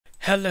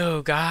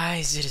Hello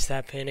guys, it is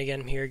that Pin again.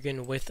 I'm here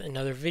again with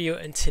another video,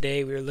 and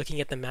today we're looking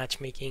at the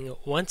matchmaking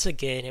once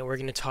again, and we're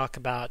going to talk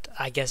about,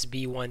 I guess,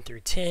 B1 through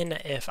 10.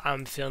 If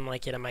I'm feeling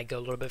like it, I might go a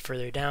little bit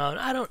further down.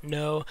 I don't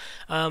know.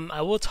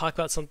 I will talk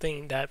about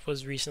something that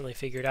was recently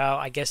figured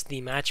out. I guess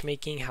the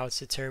matchmaking, how it's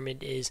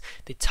determined, is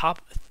the top,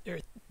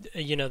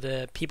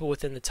 the people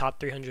within the top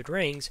 300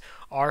 rings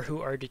are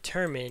who are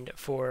determined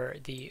for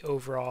the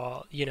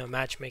overall,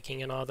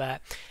 matchmaking and all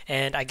that.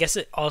 And I guess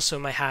it also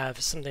might have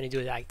something to do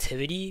with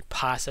activity,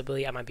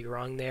 possibly. I might be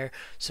wrong there.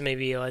 So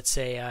maybe let's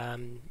say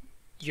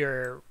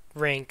your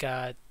rank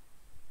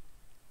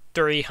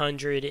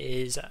 300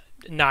 is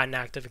not an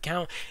active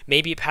account.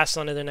 Maybe it passes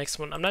on to the next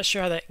one. I'm not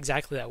sure how that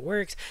exactly that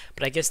works,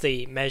 but I guess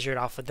they measure it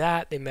off of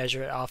that. They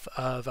measure it off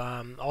of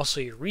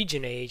also your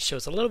region age, so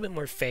it's a little bit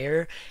more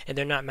fair, and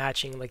they're not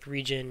matching like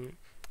region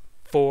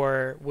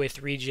 4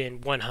 with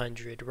region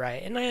 100,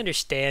 right? And I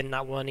understand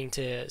not wanting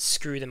to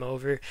screw them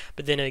over,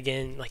 but then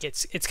again, like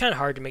it's kind of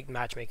hard to make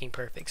matchmaking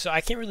perfect. So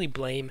I can't really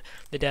blame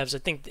the devs. I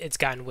think it's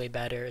gotten way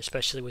better,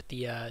 especially with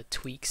the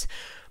tweaks.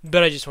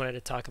 But I just wanted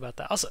to talk about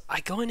that. Also, I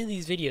go into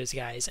these videos,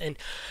 guys, and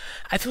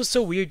I feel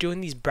so weird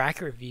doing these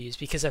bracket reviews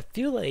because I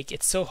feel like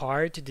it's so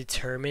hard to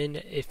determine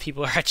if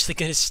people are actually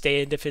going to stay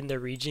and defend their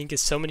region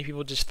because so many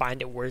people just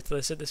find it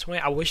worthless at this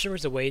point. I wish there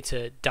was a way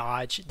to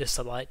dodge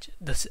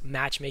the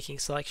matchmaking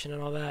selection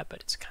and all that, but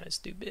it's kind of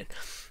stupid.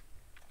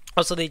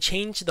 Also, they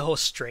changed the whole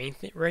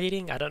strength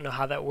rating. I don't know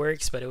how that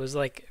works, but it was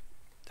like,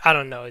 I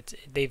don't know.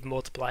 They've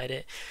multiplied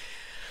it.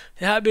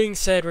 That being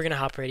said, we're going to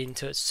hop right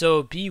into it.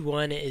 So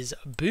B1 is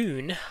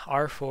Boone,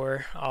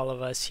 R4, all of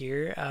us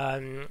here.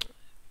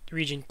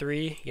 Region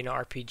 3,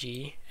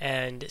 RPG,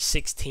 and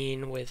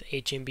 16 with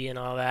HMB and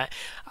all that.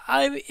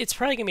 It's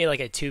probably going to be like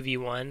a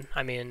 2v1.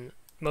 I mean,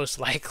 most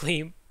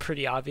likely,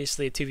 pretty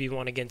obviously, a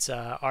 2v1 against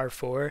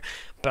R4.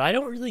 But I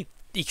don't really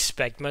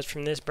expect much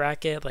from this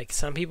bracket. Like,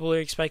 some people are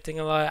expecting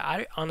a lot.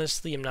 I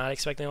honestly am not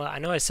expecting a lot. I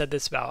know I said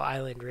this about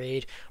Island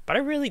Raid, but I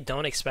really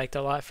don't expect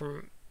a lot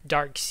from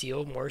Dark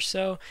Seal, more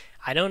so.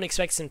 I don't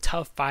expect some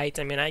tough fights.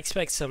 I mean, I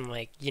expect some,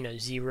 like,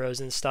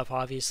 zeros and stuff,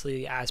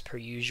 obviously, as per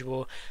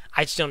usual.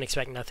 I just don't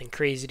expect nothing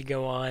crazy to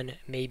go on.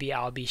 Maybe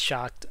I'll be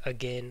shocked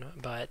again,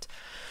 but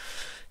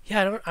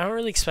yeah, I don't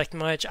really expect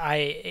much.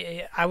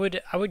 I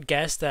would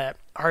guess that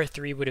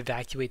R3 would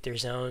evacuate their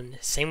zone.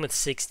 Same with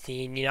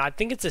 16. I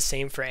think it's the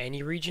same for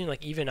any region,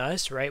 like even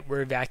us, right?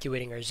 We're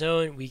evacuating our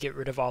zone. We get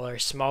rid of all our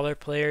smaller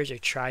players, or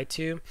try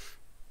to.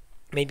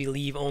 Maybe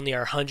leave only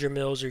our 100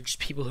 mils, or just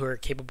people who are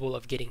capable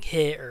of getting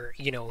hit, or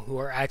who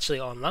are actually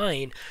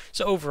online.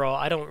 So overall,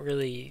 I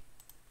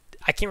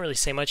can't really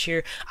say much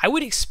here. I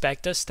would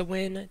expect us to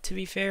win, to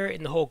be fair,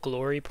 in the whole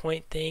glory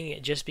point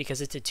thing, just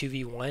because it's a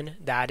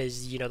 2v1. That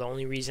is, the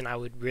only reason I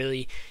would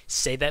really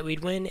say that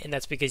we'd win, and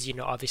that's because,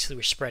 obviously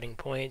we're spreading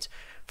points.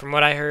 From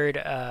what I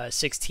heard,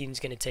 16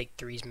 is going to take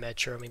 3's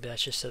Metro. Maybe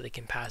that's just so they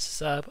can pass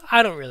us up.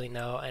 I don't really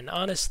know, and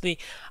honestly,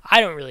 I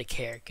don't really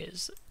care,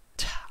 because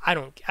I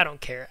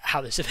don't care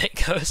how this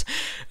event goes.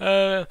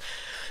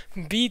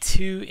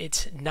 B2,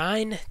 it's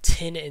 9,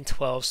 10, and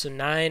 12. So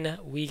 9,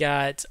 we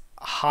got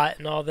Hot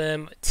and all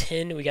them.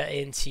 10, we got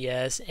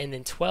ANTS. And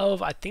then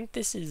 12, I think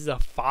this is the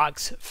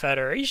Fox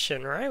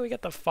Federation, right? We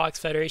got the Fox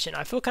Federation.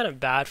 I feel kind of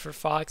bad for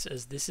Fox,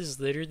 as this is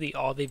literally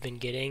all they've been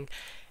getting.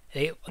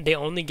 They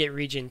only get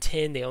Region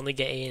 10. They only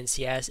get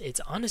ANCS.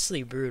 It's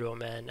honestly brutal,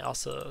 man.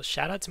 Also,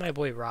 shout out to my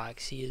boy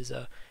Rox. He is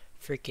a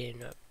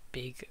freaking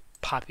big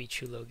Poppy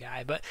Chulo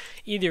guy. But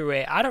either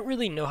way, I don't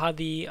really know how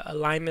the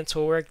alignments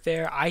will work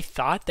there. I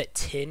thought that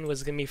 10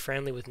 was going to be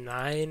friendly with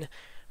 9,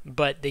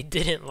 but they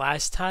didn't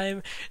last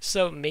time.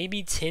 So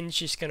maybe 10's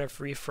just going to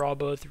free for all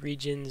both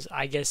regions.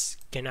 I guess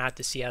gonna have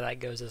to see how that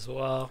goes as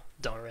well.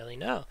 Don't really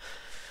know.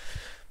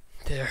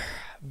 There,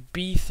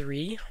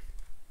 B3.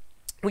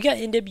 We got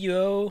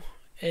NWO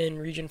in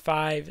Region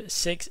 5.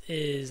 6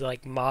 is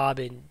like Mob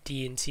and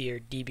DNT or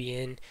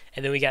DBN.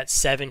 And then we got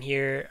 7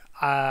 here.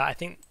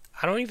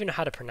 I don't even know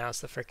how to pronounce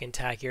the freaking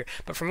tag here,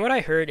 but from what I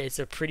heard, it's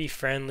a pretty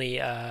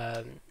friendly,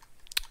 I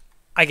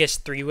guess,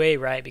 3-way,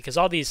 right? Because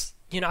all these,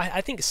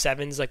 I think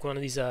 7's like one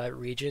of these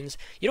regions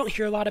you don't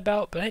hear a lot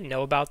about, but I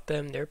know about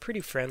them. They're a pretty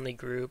friendly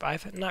group.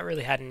 I've not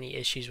really had any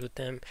issues with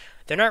them.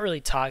 They're not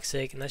really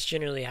toxic, and that's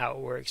generally how it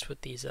works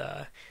with these,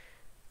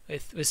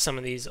 with some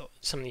of these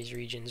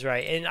regions,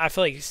 right? And I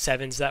feel like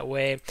 7's that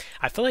way.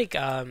 I feel like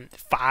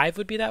 5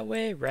 would be that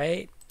way,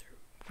 right?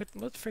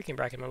 What freaking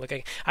bracket am I looking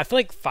at? I feel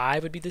like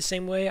 5 would be the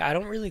same way. I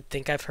don't really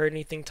think I've heard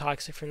anything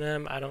toxic from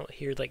them. I don't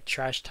hear like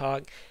trash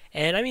talk.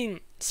 And I mean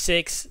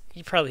 6,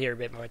 you probably hear a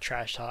bit more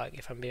trash talk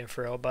if I'm being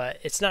for real, but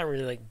it's not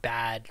really like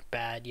bad.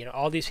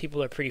 All these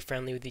people are pretty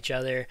friendly with each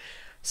other.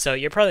 So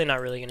you're probably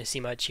not really going to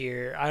see much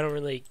here. I don't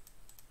really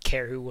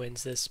care who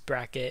wins this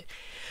bracket.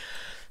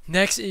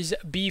 Next is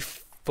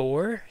B4.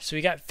 So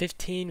we got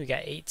 15, we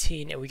got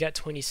 18, and we got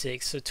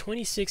 26. So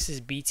 26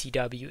 is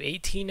BTW,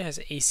 18 has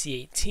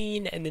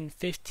AC18, and then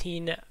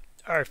 15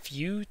 are a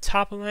few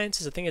top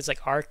alliances. I think it's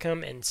like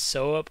Arkham and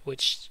Soap,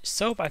 which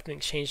Soap I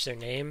think changed their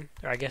name,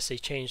 or I guess they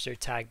changed their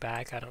tag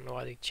back. I don't know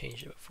why they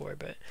changed it before,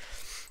 but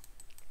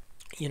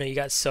You know, you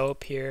got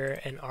Soap here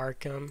and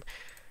Arkham.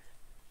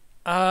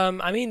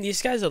 I mean,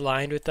 these guys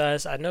aligned with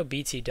us. I know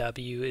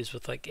BTW is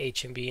with like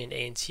HMB and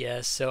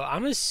ANTS, so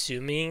I'm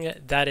assuming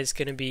that it's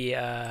gonna be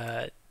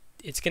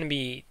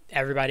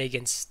everybody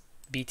against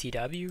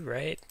BTW,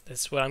 right?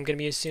 That's what I'm gonna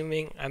be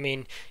assuming. I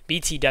mean,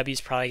 BTW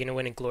is probably gonna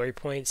win in glory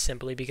points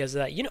simply because of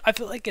that. You know, I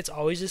feel like it's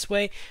always this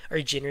way,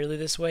 or generally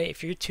this way.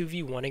 If you're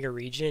 2v1ing a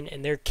region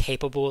and they're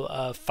capable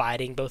of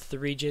fighting both the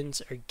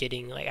regions or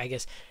getting like, I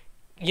guess,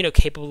 you know,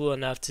 capable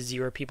enough to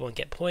zero people and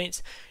get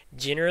points,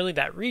 generally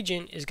that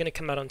region is going to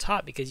come out on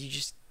top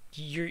because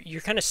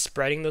you're kind of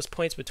spreading those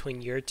points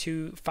between your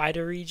two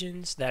fighter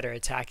regions that are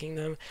attacking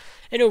them.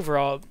 And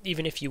overall,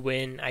 even if you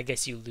win, I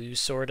guess you lose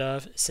sort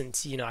of,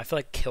 since, you know, I feel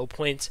like kill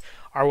points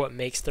are what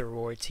makes the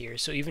rewards here.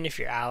 So even if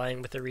you're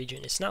allying with the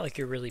region, it's not like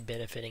you're really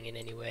benefiting in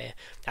any way.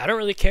 I don't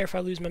really care if I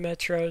lose my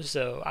metros,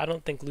 so I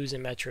don't think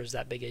losing metro is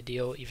that big a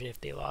deal, even if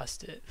they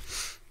lost it.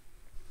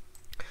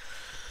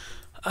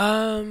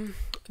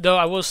 Though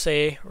I will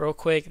say real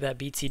quick that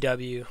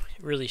BTW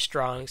really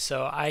strong,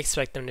 so I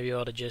expect them to be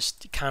able to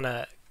just kind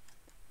of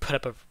put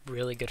up a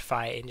really good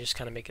fight and just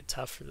kind of make it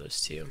tough for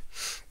those two.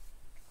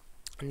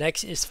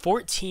 Next is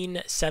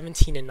 14,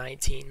 17, and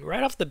 19.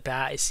 Right off the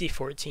bat, I see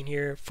 14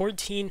 here.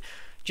 14,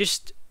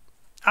 just,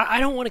 I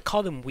don't want to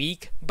call them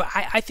weak, but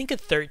I think of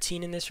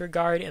 13 in this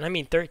regard, and I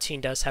mean 13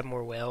 does have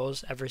more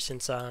whales ever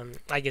since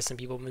I guess some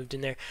people moved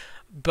in there,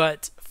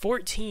 but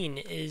 14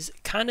 is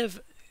kind of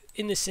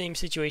in the same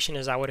situation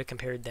as I would have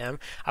compared them.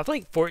 I feel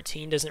like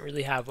 14 doesn't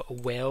really have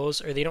whales,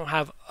 or they don't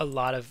have a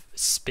lot of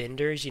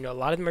spenders. You know, a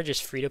lot of them are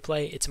just free to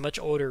play. It's a much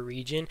older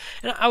region,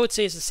 and I would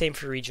say it's the same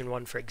for region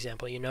 1, for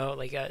example. You know,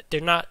 like they're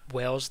not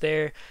whales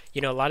there. You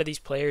know, a lot of these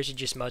players are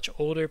just much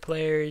older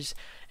players,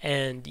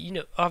 and you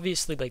know,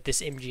 obviously like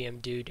this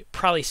MGM dude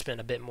probably spent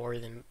a bit more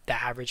than the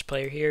average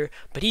player here,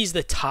 but he's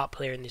the top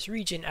player in this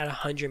region at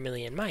 100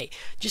 million might.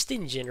 Just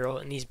in general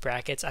in these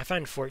brackets, I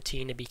find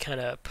 14 to be kind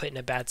of put in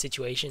a bad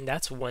situation.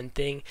 That's one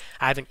thing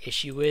I have an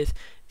issue with,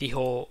 the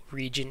whole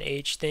region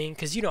age thing,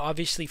 because you know,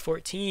 obviously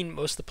 14,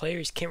 most of the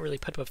players can't really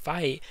put up a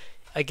fight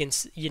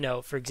against, you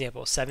know, for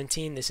example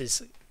 17. This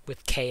is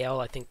with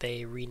KL. I think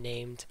they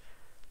renamed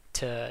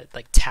to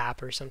like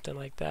Tap or something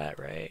like that,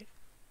 right?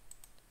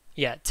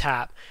 Yeah,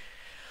 Tap.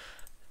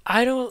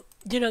 I don't,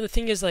 you know, the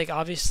thing is, like,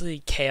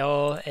 obviously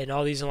Kale and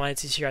all these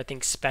alliances here, I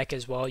think Spec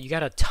as well, you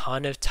got a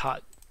ton of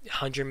top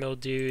 100 mil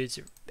dudes,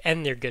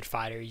 and they're good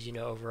fighters, you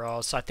know,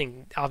 overall. So I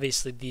think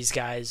obviously these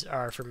guys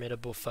are a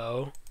formidable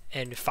foe,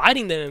 and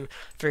fighting them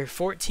for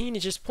 14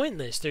 is just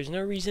pointless. There's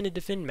no reason to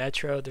defend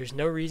Metro. There's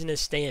no reason to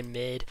stay in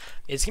mid.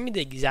 It's gonna be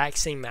the exact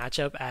same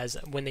matchup as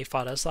when they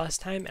fought us last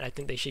time, and I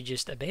think they should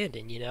just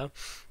abandon, you know.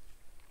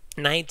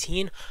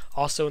 19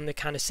 also in the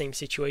kind of same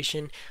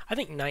situation. I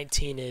think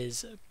 19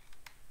 is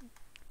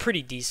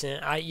pretty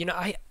decent.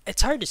 I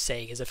it's hard to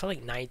say because I feel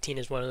like 19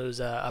 is one of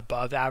those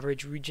above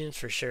average regions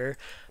for sure,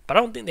 but I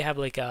don't think they have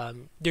like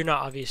they're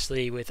not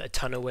obviously with a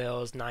ton of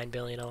whales, 9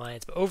 billion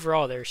alliance, but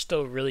overall they're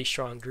still a really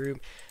strong group,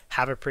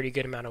 have a pretty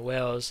good amount of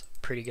whales,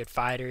 pretty good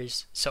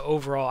fighters. So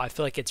overall I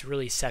feel like it's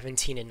really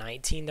 17 and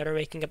 19 that are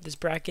making up this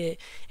bracket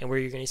and where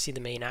you're going to see the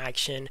main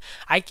action.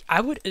 I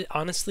would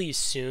honestly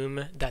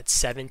assume that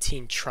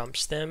 17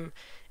 trumps them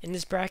in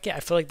this bracket.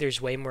 I feel like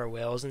there's way more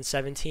whales in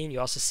 17.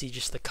 You also see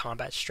just the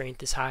combat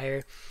strength is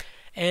higher.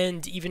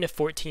 And even if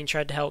 14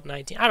 tried to help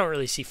 19, I don't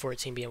really see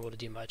 14 being able to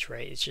do much,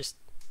 right? It's just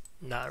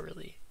not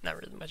really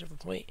much of a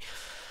point.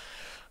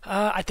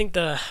 I think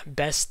the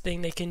best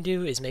thing they can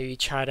do is maybe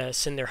try to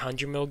send their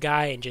 100 mil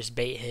guy and just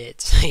bait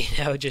hits,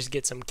 you know, just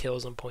get some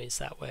kills and points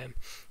that way.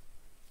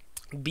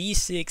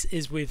 B6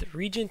 is with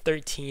region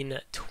 13,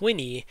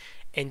 20,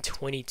 and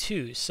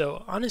 22.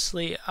 So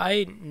honestly,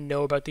 I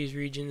know about these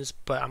regions,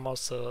 but I'm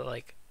also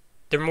like,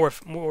 they're more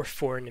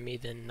foreign to me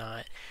than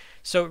not.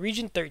 So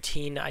region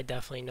 13 I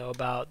definitely know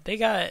about. They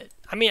got,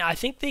 I mean, I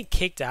think they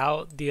kicked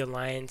out the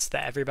alliance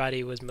that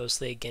everybody was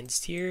mostly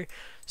against here.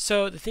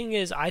 So the thing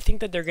is, I think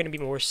that they're going to be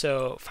more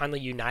so finally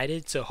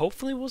united. So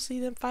hopefully we'll see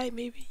them fight,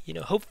 maybe. You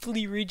know,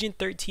 hopefully region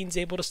 13 is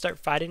able to start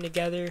fighting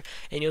together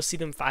and you'll see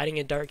them fighting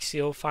a Dark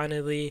Seal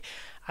finally.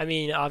 I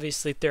mean,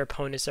 obviously their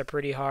opponents are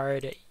pretty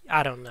hard.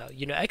 I don't know.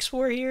 You know,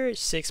 X4 here is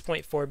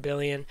 6.4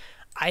 billion.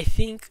 I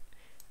think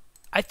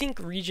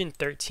region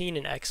 13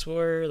 and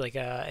X4, like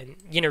and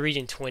you know,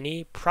 region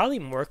 20 probably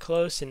more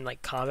close in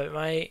like combat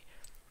might.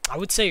 I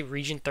would say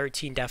region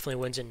 13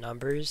 definitely wins in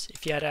numbers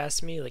if you had to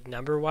ask me, like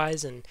number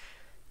wise, and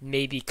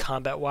maybe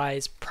combat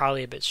wise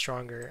probably a bit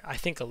stronger. I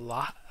think a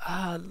lot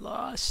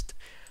Lost.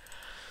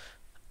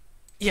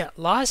 Yeah,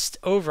 Lost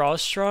overall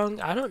strong.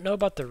 I don't know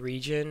about the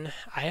region.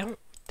 I don't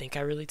think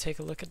I really take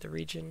a look at the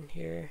region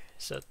here.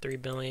 So 3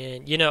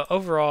 billion. You know,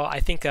 overall I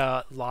think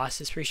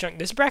Lost is pretty strong.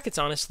 This bracket's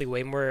honestly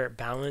way more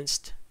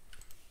balanced.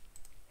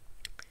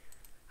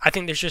 I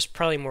think there's just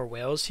probably more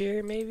whales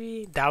here,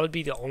 maybe. That would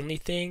be the only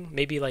thing.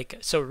 Maybe like,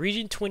 so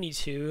region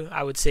 22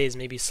 I would say is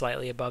maybe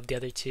slightly above the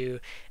other two,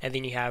 and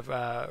then you have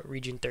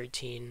region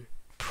 13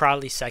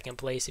 probably second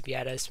place if you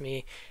had asked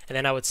me, and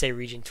then I would say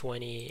region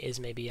 20 is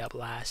maybe up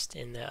last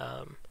in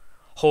the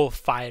whole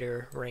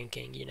fighter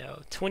ranking.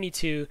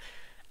 22.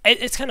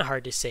 It's kind of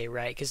hard to say,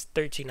 right? Because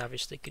 13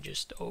 obviously could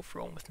just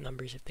overwhelm with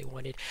numbers if they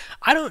wanted.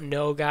 I don't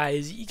know,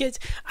 guys. You guys,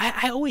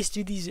 I always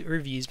do these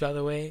reviews, by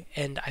the way,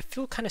 and I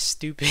feel kind of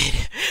stupid.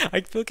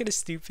 I feel kind of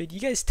stupid. You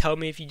guys tell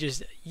me if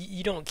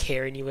you don't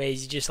care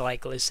anyways. You just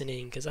like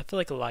listening, because I feel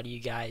like a lot of you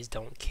guys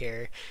don't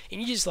care, and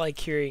you just like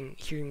hearing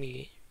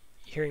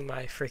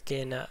my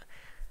freaking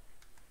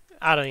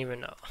I don't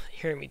even know,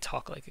 hearing me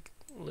talk like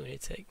a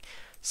lunatic.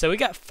 So we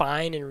got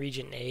Fine in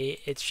Region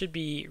 8. It should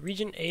be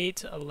Region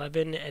 8,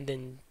 11, and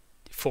then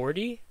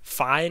 40.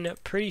 Fine,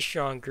 pretty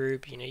strong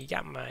group. You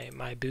got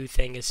my Boo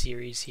Thanga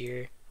series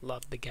here.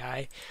 Love the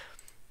guy.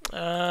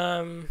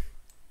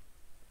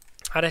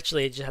 I'd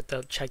actually just have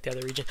to check the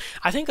other region.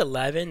 I think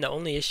 11, the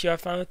only issue I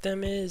found with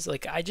them is,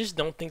 like, I just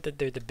don't think that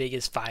they're the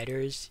biggest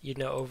fighters,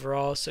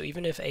 overall. So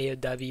even if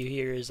AOW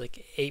here is,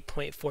 like,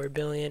 8.4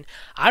 billion,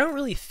 I don't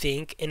really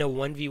think in a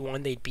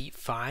 1v1 they'd beat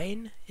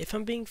Fine, if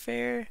I'm being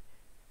fair.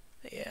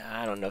 Yeah,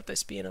 I don't know if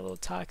that's being a little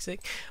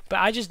toxic, but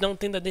I just don't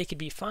think that they could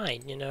be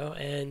Fine,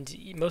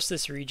 and most of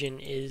this region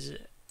is...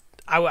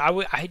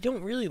 I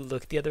don't really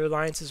look at the other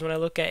alliances when I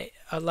look at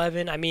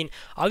 11. I mean,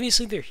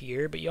 obviously they're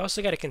here, but you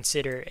also got to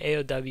consider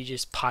AOW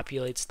just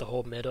populates the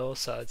whole middle,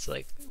 so it's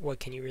like, what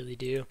can you really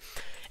do?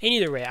 And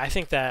either way, I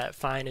think that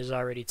Fine is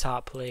already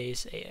top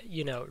place.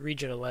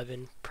 Region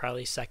 11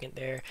 probably second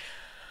there.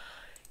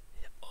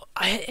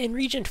 In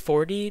Region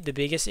 40, the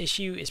biggest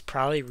issue is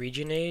probably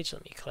region age.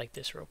 Let me collect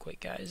this real quick,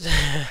 guys.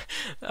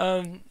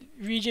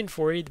 Region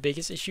 40, the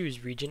biggest issue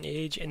is region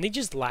age, and they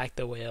just lack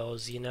the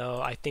whales.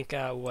 I think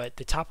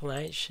the top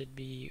alliance should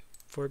be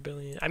 4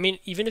 billion. I mean,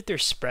 even if they're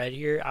spread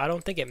here, I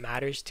don't think it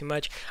matters too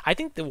much. I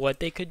think that what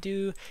they could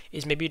do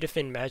is maybe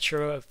defend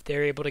Metro. If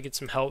they're able to get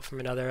some help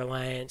from another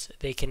alliance,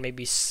 they can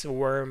maybe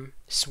swarm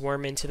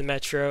into the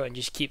Metro and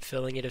just keep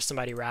filling it if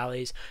somebody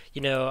rallies.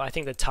 I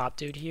think the top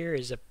dude here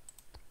is a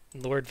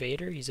Lord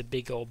Vader. He's a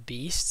big old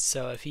beast,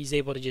 so if he's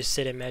able to just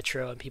sit in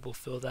Metro and people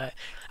feel that,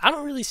 I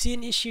don't really see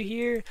an issue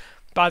here.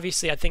 But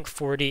obviously I think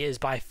 40 is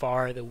by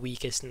far the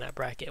weakest in that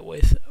bracket,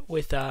 with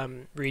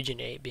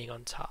region 8 being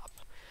on top.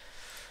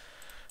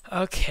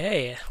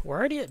 Okay, we're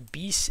already at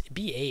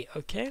B8.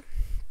 Okay,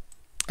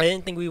 I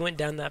didn't think we went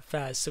down that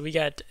fast. So we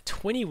got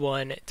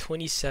 21,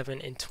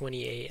 27, and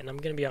 28, and I'm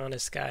gonna be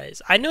honest,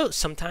 guys, I know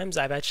sometimes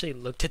I've actually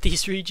looked at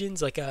these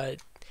regions, like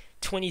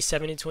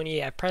 27 and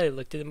 28, I've probably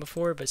looked at them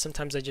before, but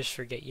sometimes I just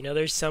forget.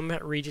 There's some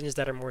regions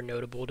that are more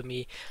notable to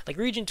me. Like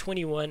Region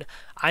 21,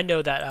 I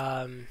know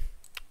that,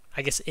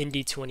 I guess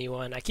Indy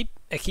 21, I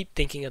keep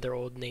thinking of their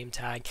old name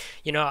tag.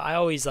 I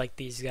always like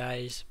these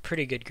guys.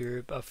 Pretty good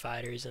group of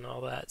fighters and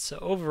all that. So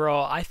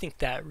overall, I think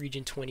that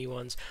Region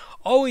 21's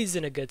always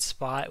in a good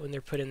spot when they're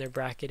put in their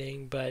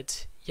bracketing.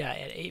 But yeah,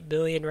 at 8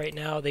 billion right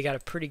now, they got a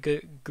pretty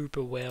good group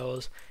of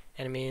whales.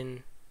 And I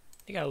mean,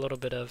 they got a little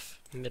bit of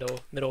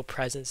middle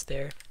presence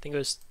there. I think it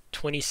was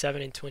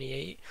 27 and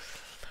 28.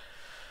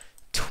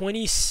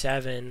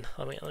 27.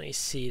 Let me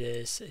see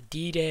this.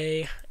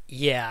 D-Day.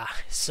 Yeah.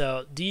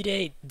 So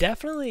D-Day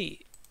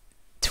definitely.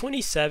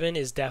 27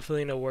 is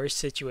definitely in a worse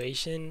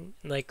situation,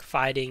 like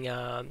fighting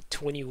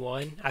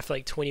 21. I feel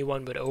like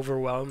 21 would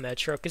overwhelm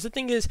Metro, because the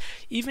thing is,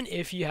 even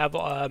if you have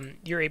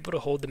you're able to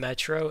hold the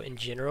Metro in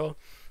general,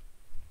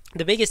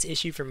 the biggest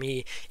issue for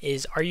me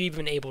is, are you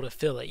even able to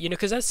fill it?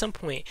 Because at some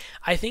point,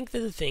 I think that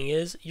the thing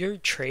is, your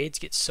trades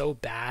get so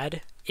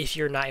bad if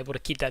you're not able to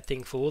keep that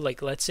thing full. Like,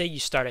 let's say you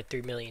start at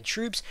 3 million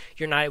troops,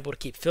 you're not able to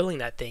keep filling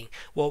that thing.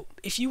 Well,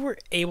 if you were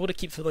able to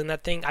keep filling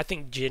that thing, I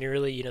think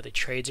generally, the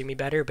trades are going to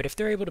be better. But if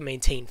they're able to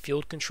maintain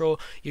field control,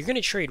 you're going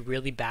to trade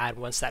really bad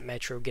once that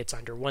Metro gets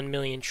under 1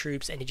 million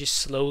troops, and it just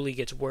slowly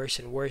gets worse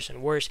and worse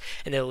and worse.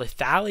 And the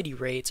lethality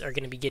rates are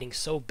going to be getting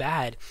so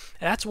bad.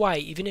 And that's why,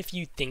 even if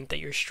you think that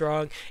you're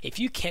strong, if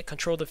you can't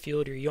control the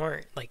field, or you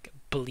aren't, like,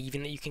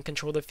 believing that you can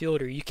control the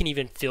field, or you can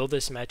even fill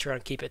this Metro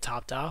and keep it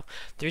topped off,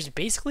 there's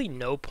basically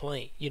no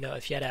point.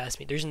 If you had to ask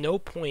me, there's no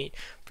point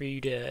for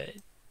you to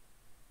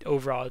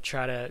overall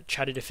try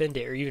to defend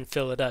it or even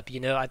fill it up.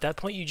 At that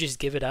point, you just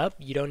give it up.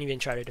 You don't even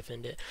try to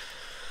defend it.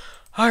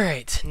 All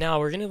right, now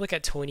we're gonna look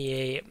at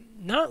 28.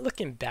 Not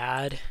looking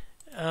bad,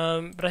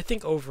 but I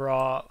think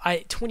overall,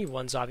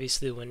 21's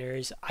obviously the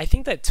winners. I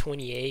think that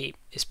 28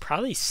 is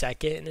probably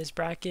second in this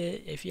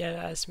bracket. If you had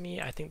to ask me,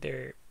 I think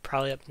they're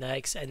probably up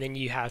next, and then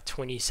you have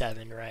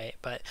 27, right?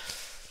 But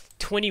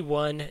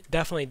 21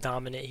 definitely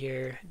dominant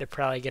here. They're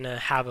probably gonna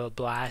have a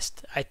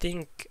blast. I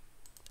think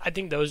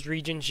those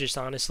regions just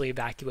honestly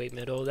evacuate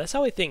middle. That's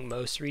how I think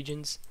most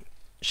regions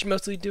should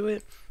mostly do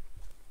it,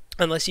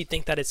 unless you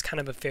think that it's kind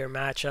of a fair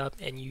matchup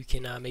and you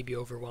can maybe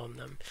overwhelm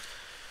them.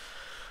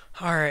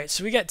 All right,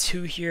 so we got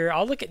 2 here.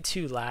 I'll look at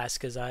 2 last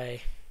because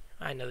I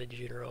know the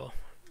general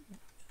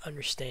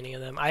understanding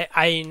of them.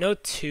 I know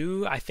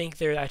 2. I think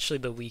they're actually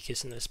the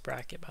weakest in this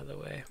bracket, by the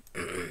way.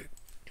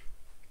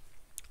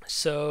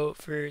 So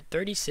for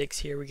 36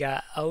 here, we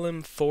got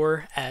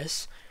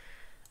LM4S,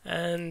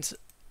 and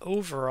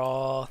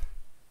overall,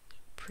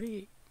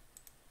 pretty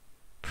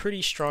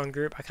strong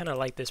group. I kind of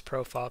like this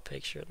profile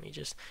picture.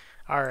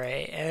 All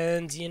right,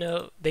 and you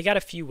know they got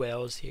a few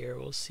whales here.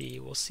 We'll see.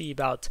 We'll see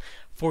about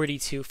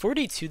 42.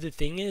 42. The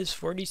thing is,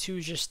 42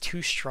 is just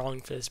too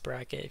strong for this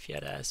bracket. If you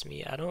had to ask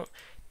me, I don't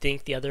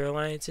think the other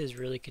alliances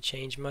really could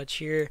change much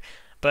here.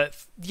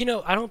 But you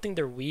know, I don't think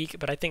they're weak.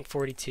 But I think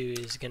 42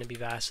 is going to be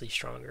vastly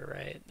stronger,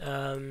 right?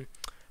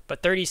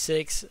 But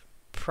 36,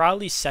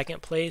 probably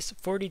second place.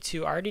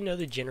 42, I already know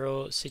the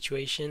general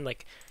situation.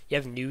 Like you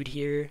have Nude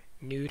here.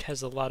 Nude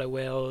has a lot of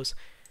whales.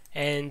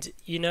 And,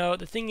 you know,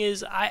 the thing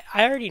is, I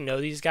already know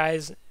these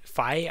guys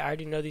fight. I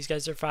already know these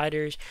guys are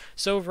fighters.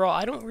 So overall,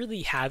 I don't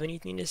really have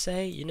anything to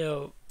say. You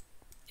know,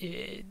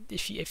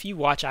 if you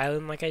watch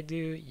Island like I do,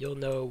 you'll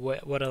know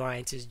what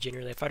alliances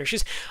generally fighters.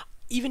 Just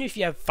even if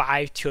you have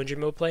 5 200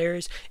 mil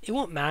players, it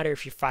won't matter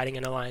if you're fighting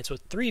an alliance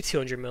with 3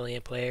 200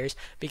 million players,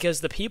 because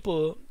the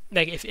people,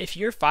 like if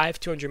your 5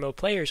 200 mil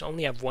players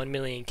only have 1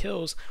 million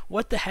kills,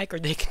 what the heck are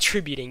they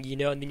contributing, you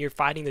know? And then you're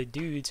fighting the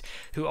dudes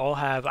who all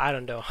have, I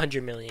don't know,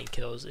 100 million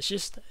kills. It's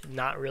just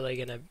not really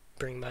gonna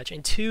bring much.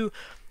 And two,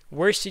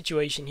 worst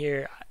situation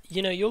here,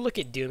 you know, you'll look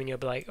at Doom and you'll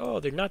be like,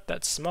 oh, they're not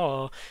that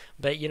small,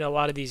 but you know, a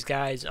lot of these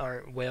guys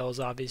aren't whales.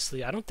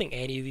 Obviously, I don't think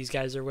any of these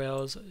guys are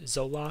whales.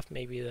 Zoloft,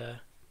 maybe the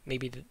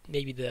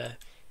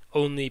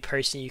only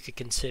person you could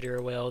consider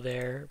a whale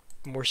there,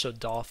 more so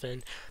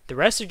dolphin. The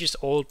rest are just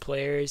old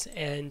players,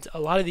 and a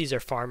lot of these are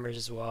farmers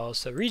as well.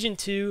 So region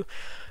 2,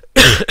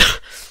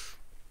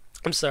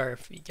 I'm sorry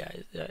if you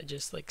guys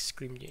just like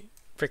screamed,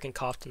 freaking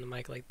coughed in the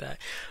mic like that,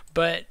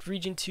 but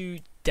region 2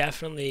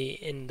 definitely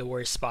in the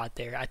worst spot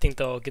there. I think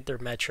they'll get their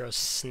metro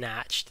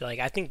snatched. Like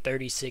I think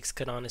 36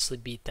 could honestly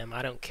beat them.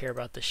 I don't care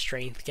about the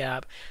strength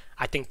gap.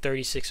 I think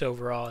 36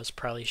 overall is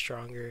probably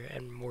stronger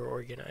and more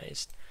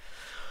organized.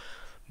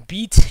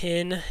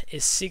 B10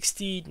 is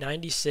 60,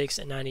 96,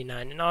 and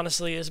 99. And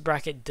honestly, this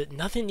bracket,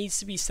 nothing needs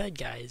to be said,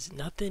 guys.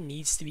 Nothing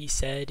needs to be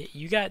said.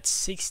 You got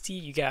 60,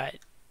 you got...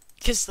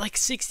 Because, like,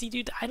 60,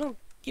 dude, I don't...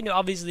 You know,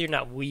 obviously you're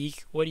not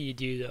weak. What do you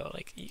do, though?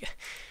 Like,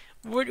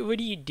 what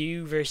do you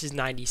do versus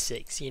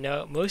 96, you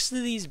know? Most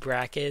of these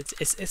brackets,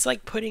 it's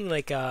like putting,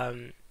 like,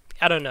 I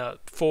don't know,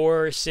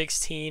 4,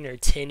 16, or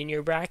 10 in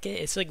your bracket.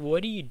 It's like,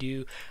 what do you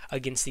do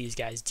against these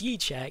guys?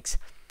 DHX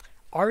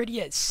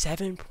already at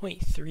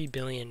 7.3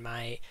 billion,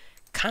 my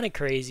kind of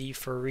crazy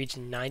for a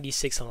region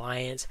 96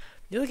 alliance.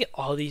 You look at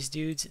all these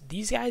dudes,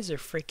 these guys are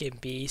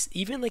freaking beasts.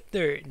 Even like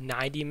their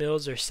 90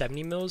 mils or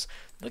 70 mils,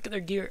 look at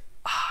their gear.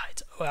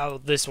 Well,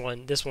 this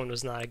one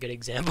was not a good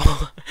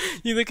example.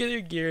 You look at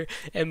their gear,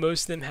 and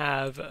most of them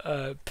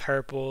have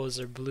purples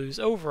or blues.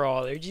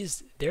 Overall,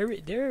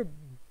 they're a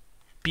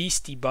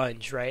beastie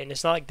bunch, right? And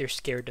it's not like they're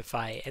scared to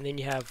fight. And then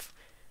you have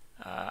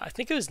I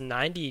think it was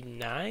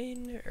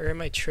 99, or am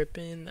I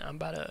tripping?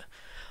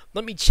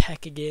 Let me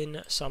check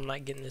again so I'm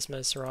not getting this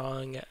mess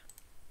wrong.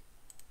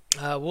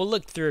 We'll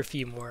look through a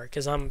few more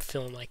because I'm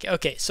feeling like,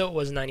 okay, so it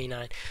was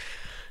 99.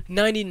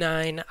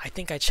 99, I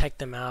think I checked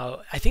them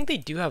out. I think they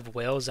do have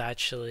whales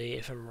actually,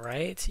 if I'm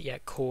right. Yeah,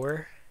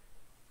 core.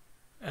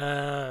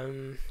 Yeah,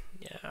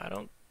 I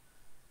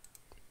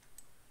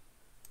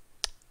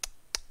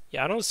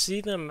don't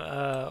see them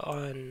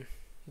on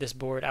this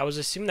board. I was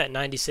assuming that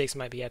 96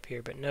 might be up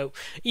here, but no.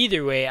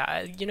 Either way,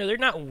 you know, they're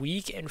not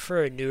weak, and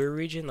for a newer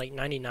region like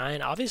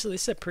 99, obviously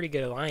this is a pretty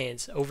good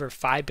alliance. Over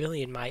 5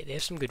 billion might. They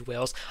have some good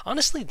whales.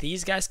 Honestly,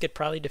 these guys could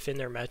probably defend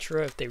their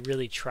metro if they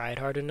really tried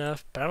hard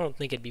enough, but I don't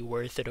think it'd be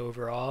worth it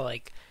overall.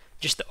 Like,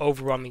 just the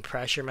overwhelming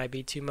pressure might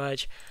be too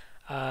much.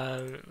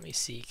 Let me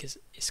see, because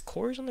is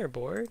cores on their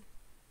board?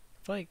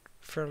 I feel like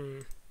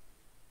from...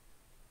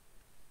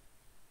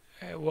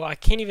 well, I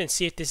can't even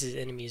see if this is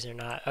enemies or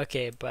not.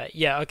 Okay, but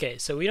yeah, okay.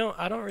 So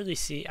I don't really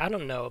see, I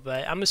don't know,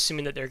 but I'm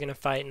assuming that they're going to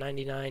fight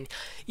 99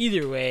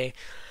 either way.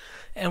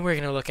 And we're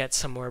going to look at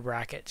some more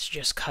brackets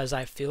just because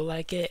I feel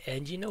like it.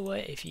 And you know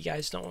what? If you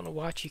guys don't want to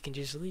watch, you can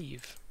just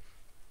leave.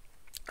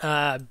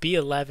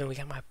 B11, we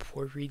got my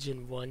poor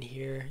region 1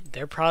 here.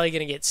 They're probably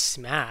going to get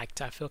smacked.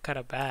 I feel kind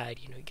of bad.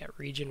 You know, you got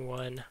region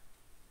 1.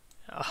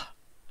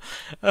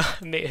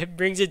 It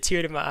brings a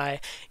tear to my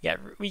eye. Yeah,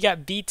 we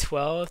got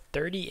B12,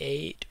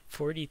 38,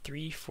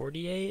 43,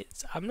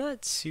 48. I'm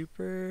not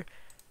super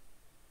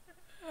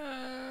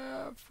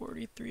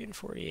 43 and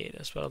 48.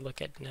 That's what I'll look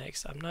at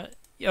next. I'm not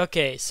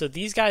okay. So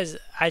these guys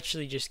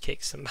actually just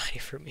kicked somebody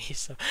for me.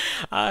 So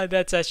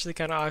that's actually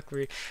kind of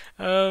awkward.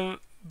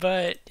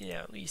 But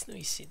yeah, at least let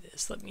me see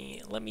this. Let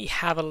me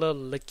have a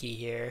little looky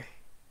here.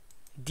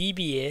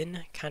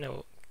 DBN, kind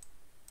of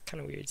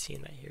weird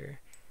seeing that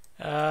here.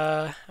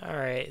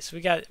 Alright, so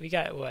we got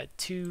what,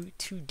 two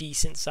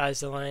decent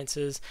sized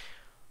alliances.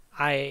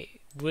 I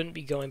wouldn't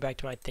be going back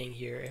to my thing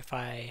here if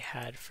I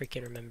had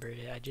freaking remembered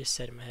it. I just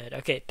said in my head.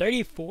 Okay,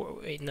 34,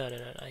 wait, no,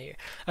 not here.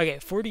 Okay,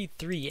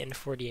 43 and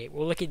 48.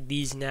 We'll look at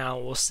these now.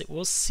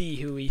 We'll see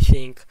who we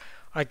think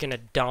are gonna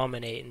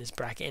dominate in this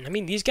bracket. And I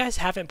mean, these guys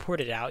haven't poured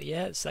it out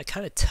yet, so that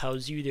kind of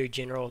tells you their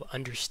general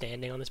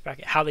understanding on this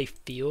bracket, how they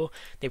feel.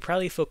 They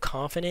probably feel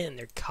confident and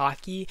they're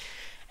cocky.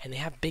 And they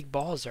have big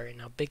balls right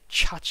now, big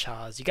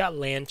cha-chas. You got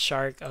Land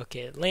Shark.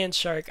 Okay, Land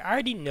Shark. I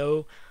already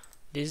know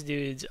this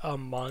dude's a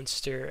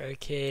monster.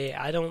 Okay,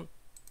 I don't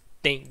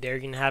think they're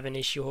gonna have an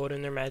issue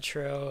holding their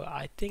metro.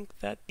 I think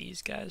that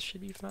these guys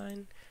should be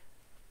fine.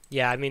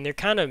 Yeah, I mean they're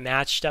kind of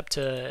matched up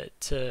to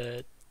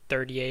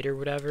 38 or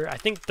whatever. I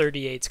think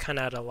 38's kind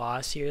of at a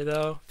loss here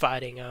though,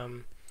 fighting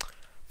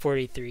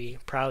 43.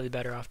 Probably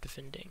better off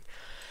defending.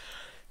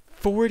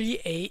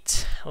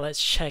 48.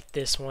 Let's check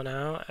this one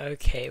out.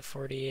 Okay,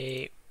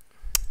 48.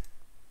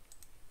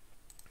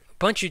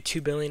 Bunch of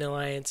 2 billion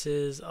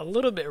alliances. A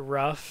little bit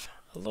rough.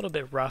 A little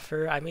bit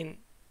rougher. I mean,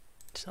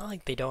 it's not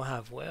like they don't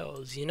have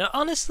whales. You know,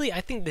 honestly,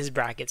 I think this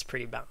bracket's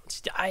pretty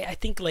balanced. I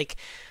think like,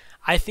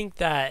 I think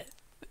that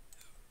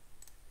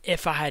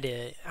if I had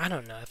a, I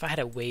don't know, if I had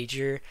a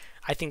wager,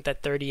 I think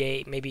that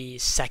 38 maybe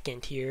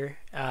second here,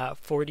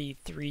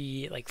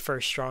 43 like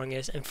first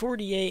strongest, and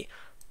 48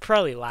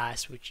 probably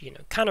last, which, you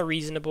know, kind of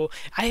reasonable.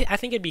 I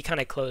think it'd be kind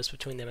of close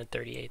between them and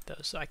 38 though,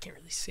 so I can't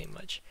really say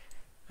much.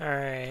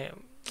 Alright,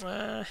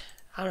 I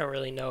don't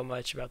really know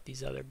much about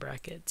these other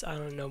brackets. I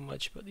don't know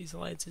much about these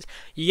alliances.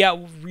 You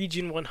got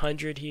region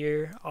 100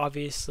 here,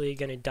 obviously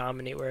gonna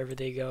dominate wherever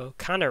they go.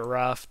 Kind of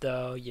rough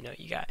though, you know,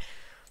 you got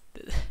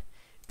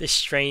the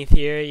strength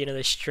here, you know,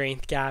 the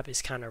strength gap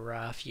is kind of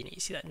rough. You know, you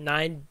see that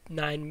 9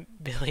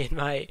 billion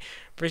might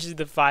versus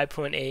the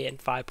 5.8 and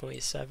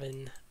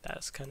 5.7.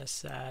 That's kind of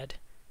sad.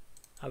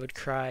 I would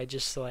cry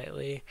just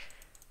slightly.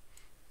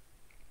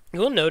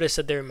 You'll notice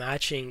that they're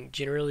matching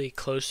generally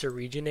closer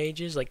region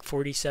ages, like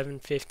 47,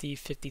 50,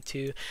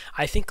 52.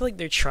 I think like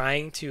they're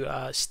trying to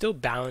still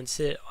balance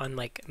it on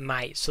like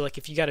might. So like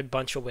if you got a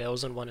bunch of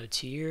whales on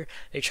 102 here,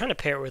 they're trying to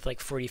pair it with like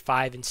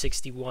 45 and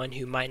 61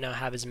 who might not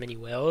have as many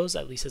whales,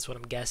 at least that's what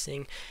I'm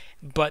guessing.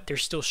 But they're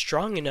still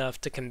strong enough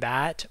to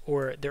combat,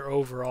 or their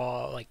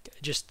overall like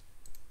just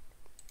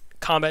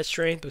combat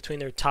strength between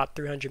their top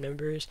 300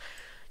 members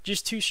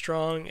just too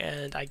strong,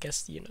 and I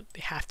guess, you know,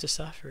 they have to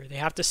suffer. They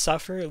have to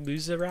suffer,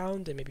 lose a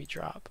round, and maybe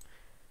drop.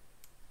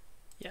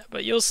 Yeah,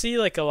 but you'll see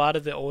like a lot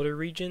of the older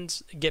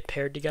regions get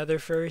paired together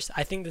first.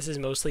 I think this is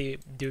mostly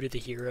due to the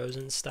heroes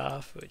and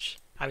stuff, which,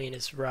 I mean,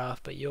 it's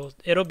rough, but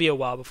it'll be a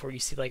while before you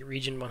see like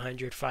region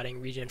 100 fighting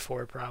region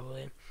 4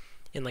 probably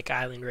in like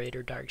Island Raid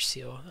or Dark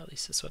Seal. At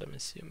least that's what I'm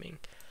assuming.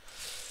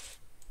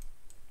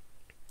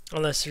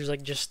 Unless there's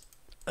like just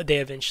they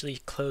eventually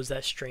close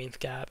that strength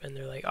gap and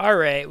they're like, all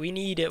right, we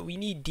need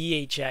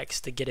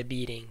DHX to get a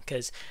beating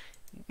because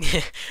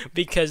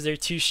they're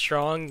too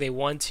strong, they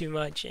won too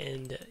much.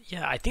 And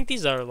yeah, I think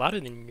these are a lot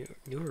of the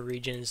newer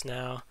regions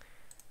now.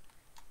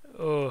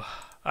 Oh,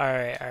 all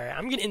right,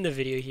 I'm gonna end the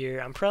video here.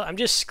 I'm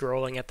just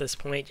scrolling at this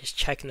point, just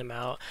checking them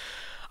out.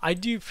 I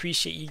do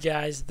appreciate you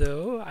guys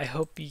though. I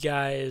hope you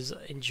guys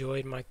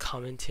enjoyed my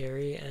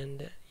commentary,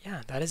 and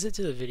yeah, that is it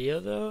to the video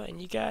though,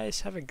 and you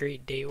guys have a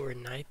great day or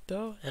night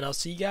though, and I'll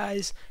see you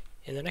guys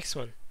in the next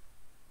one.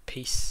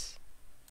 Peace.